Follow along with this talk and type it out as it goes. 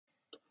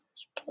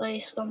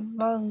place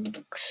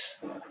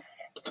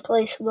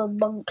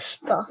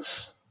amongst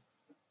us.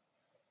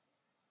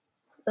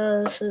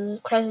 This is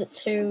credit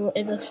to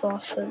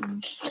InnerSloth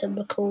and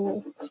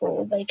Typical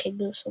for making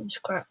this from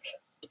scratch.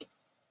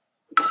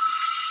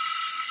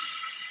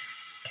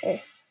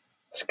 Okay,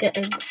 let's get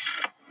in.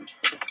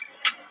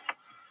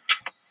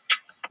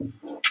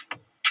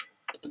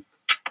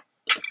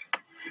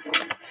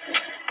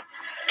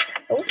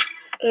 Oh,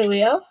 here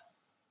we are.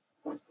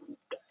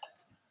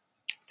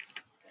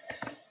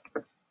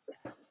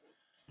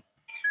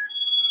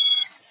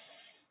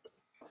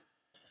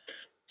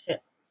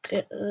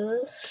 Get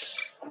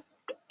this.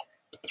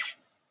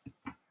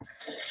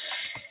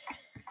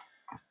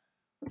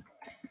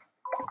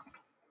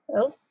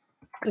 Oh,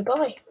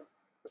 goodbye.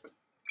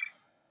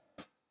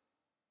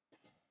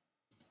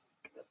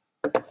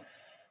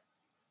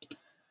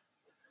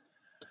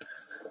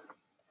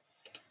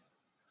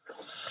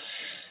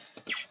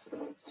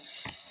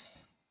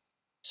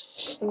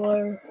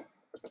 Slow.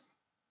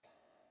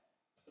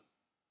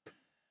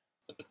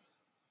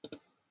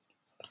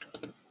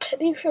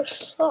 Can you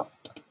just stop?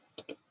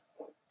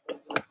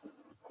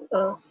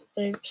 Oh,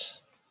 oops.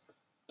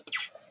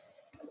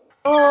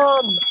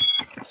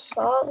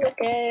 Start the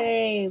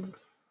game.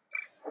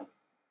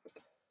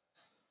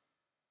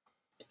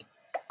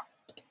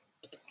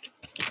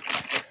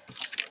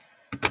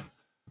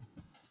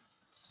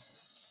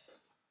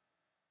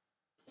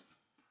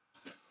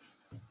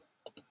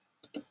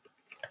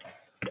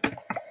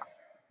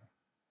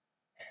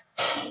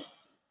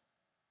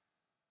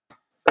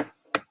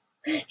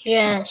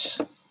 Yes.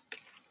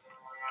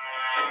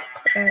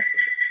 Alright,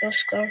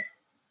 let's go.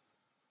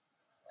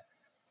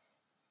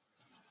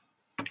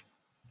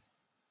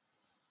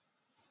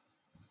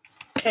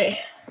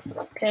 Okay,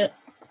 get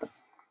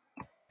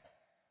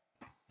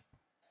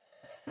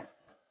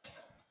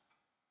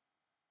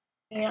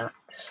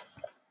axe.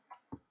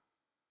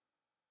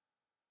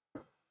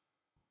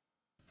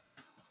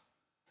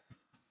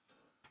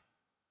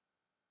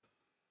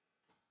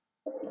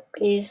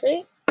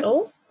 Easy.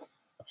 Oh,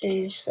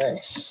 who's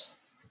this?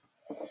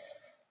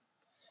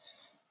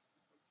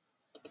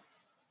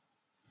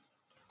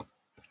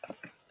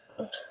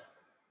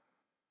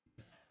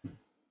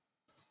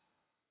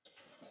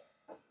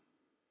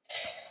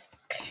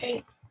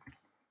 Okay.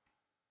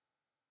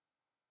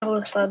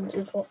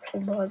 Alessandro is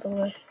watching, by the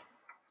way.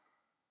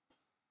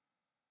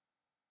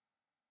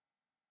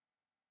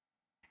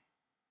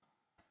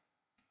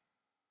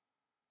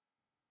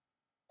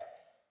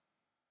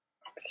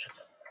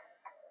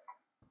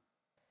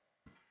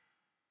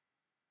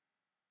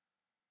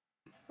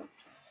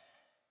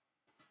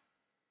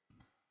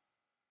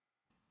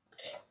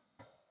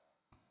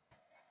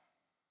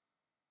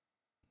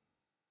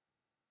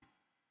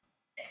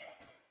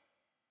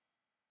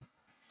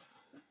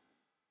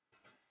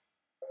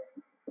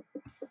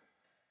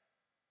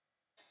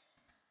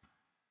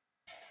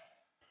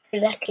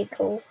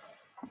 Electrical.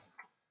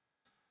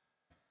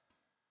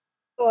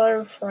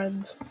 Hello,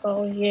 friends.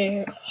 Oh,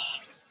 yeah.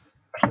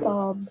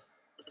 Cool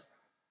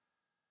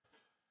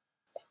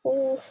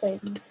thing.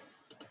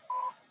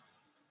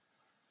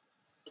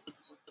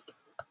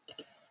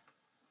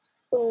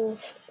 Cool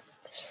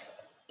things.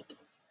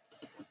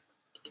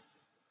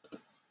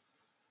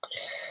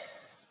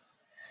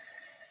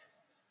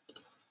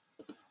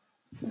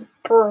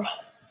 Bruh.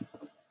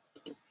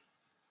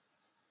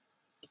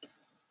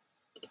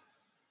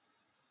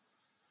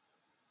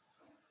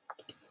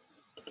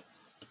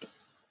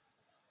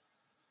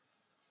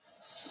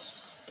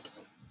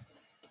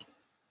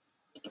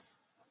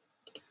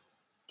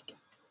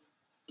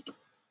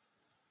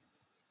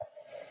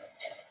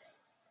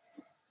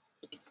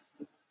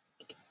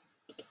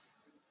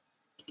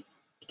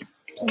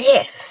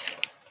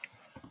 Yes.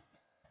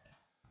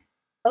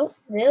 Oh,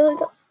 really?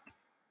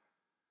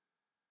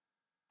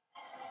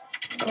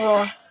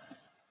 Oh.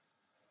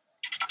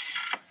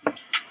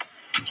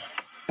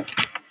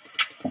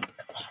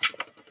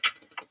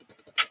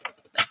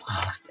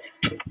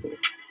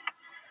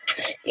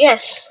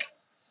 Yes.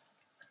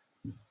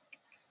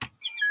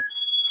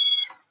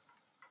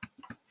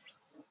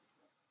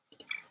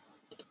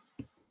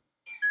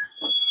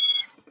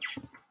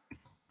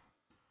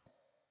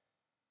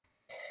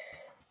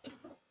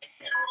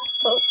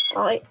 Oh,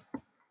 bye.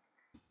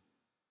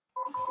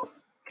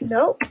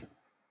 No.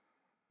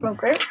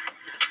 Okay.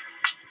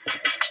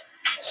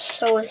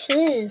 So it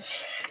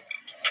is.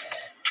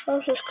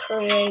 I'll just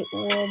create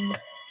one.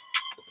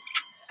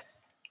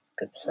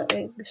 Good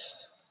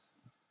settings.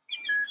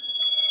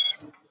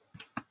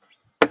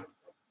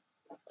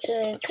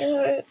 There we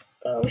go.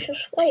 I'll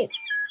just wait.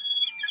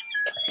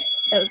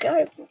 There we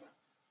go.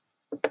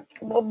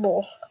 One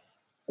more.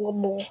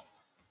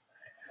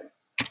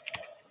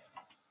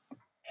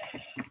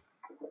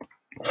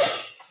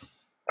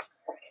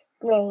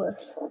 Roll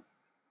this.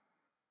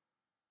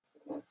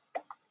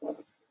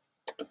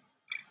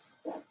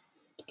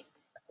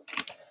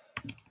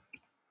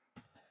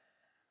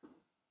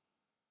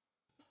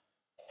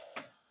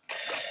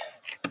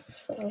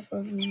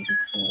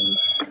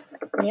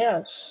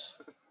 Yes.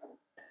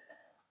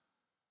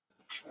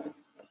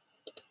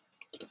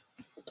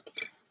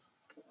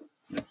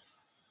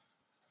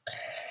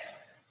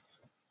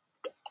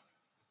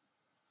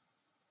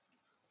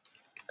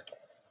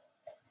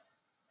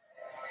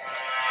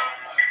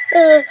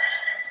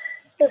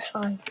 It's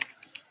fine.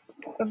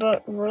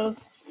 About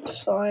Ruth,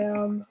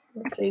 Siam,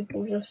 the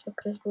people just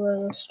because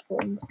we're the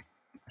storm.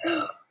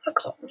 I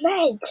got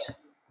red!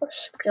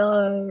 Let's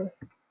go.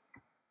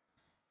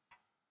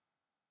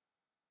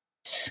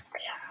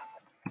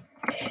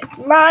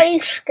 My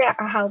scat,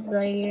 how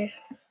dare you?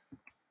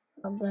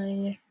 How dare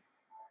you?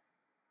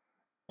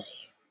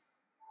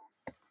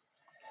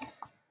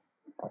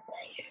 How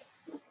dare you?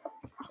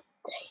 How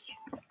dare you?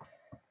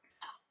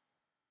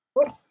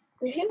 What?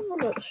 Did you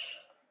know this?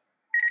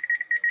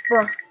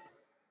 Bruh.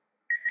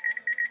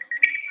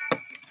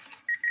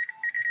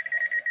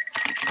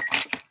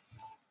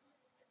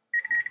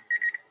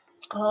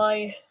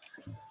 I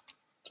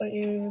don't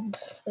even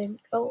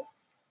think. Oh,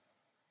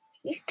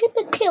 he's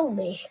gonna kill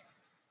me.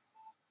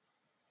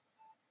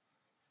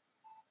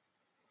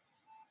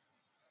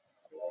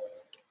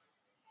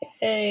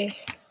 Hey,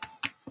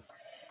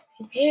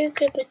 you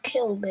gonna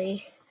kill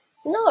me?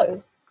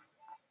 No.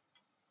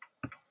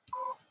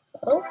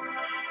 Oh,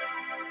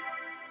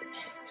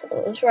 so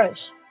it was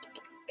Rose.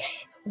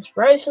 It was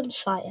Rose and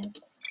Siam.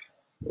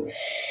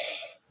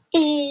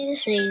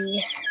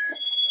 Easy.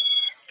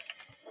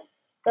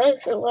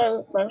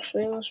 Well,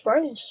 actually, it was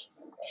Rose.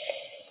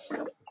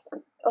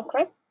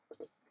 Okay.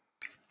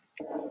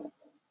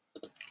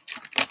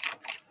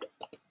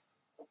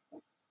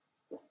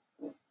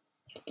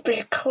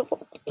 Because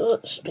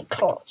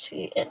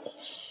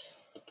yes.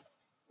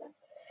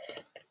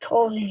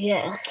 Because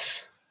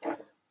yes.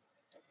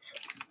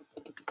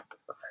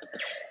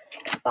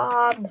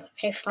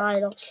 Okay,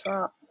 fine, I'll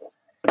start.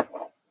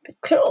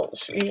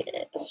 Because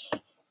yes.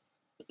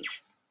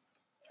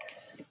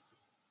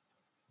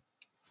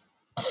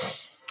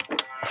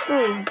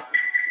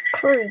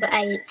 Krug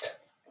 8.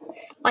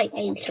 I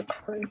ate a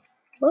Krug.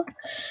 What?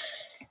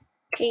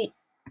 Okay,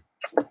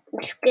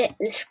 let's get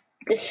this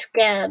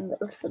scan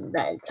of the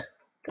bed.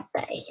 The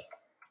bay.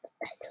 The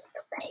bed of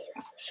the bay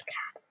of the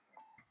scan.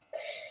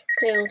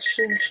 Okay, let's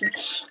see some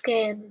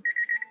scan.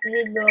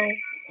 You know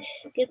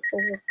the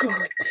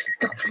good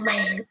stuff,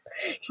 man.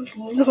 You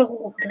know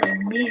what I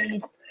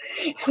mean.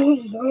 You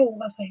know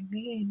what I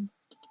mean.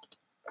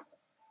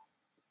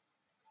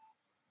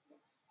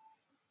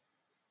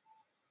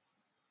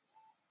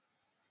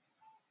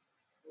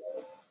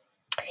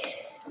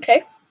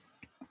 Okay.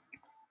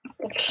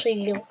 Let's see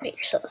your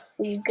picture.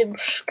 You can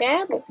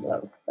scan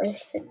them, I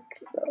think.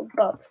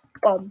 Buds.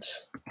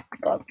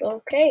 But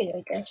okay,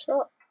 I guess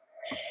not.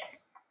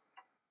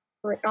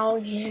 Where are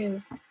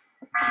you?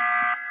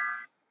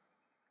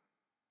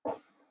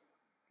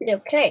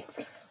 Okay.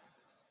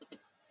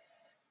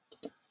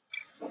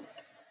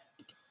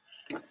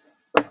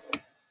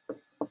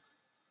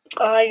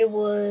 I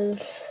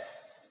was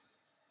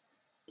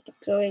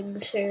going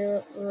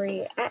to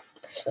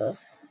react to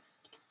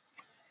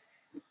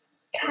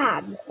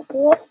Tam.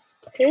 What?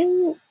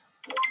 Who?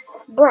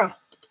 Bruh.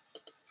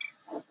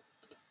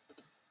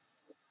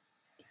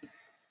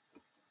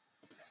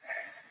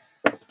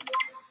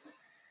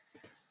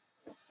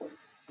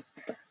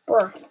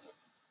 Bruh.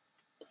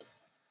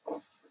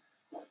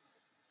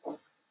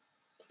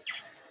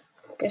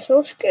 Guess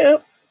I'll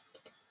skip.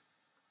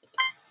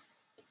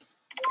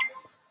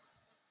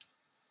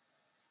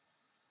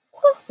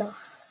 What the?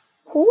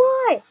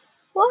 Why?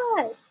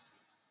 Why?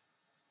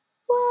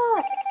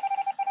 Why?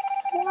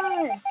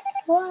 Why?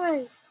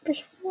 Why?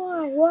 Just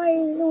why? Why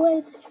is the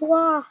way this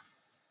why?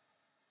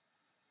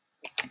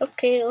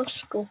 Okay,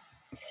 let's go.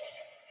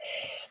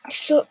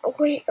 So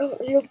wait,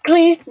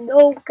 please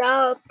no,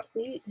 God,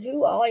 please.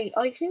 Who I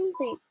do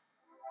the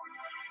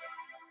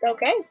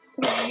okay.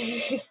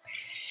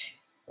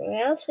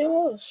 Yes, it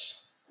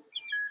was.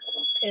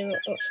 Okay,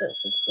 that's it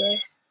for today.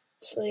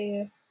 See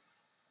you.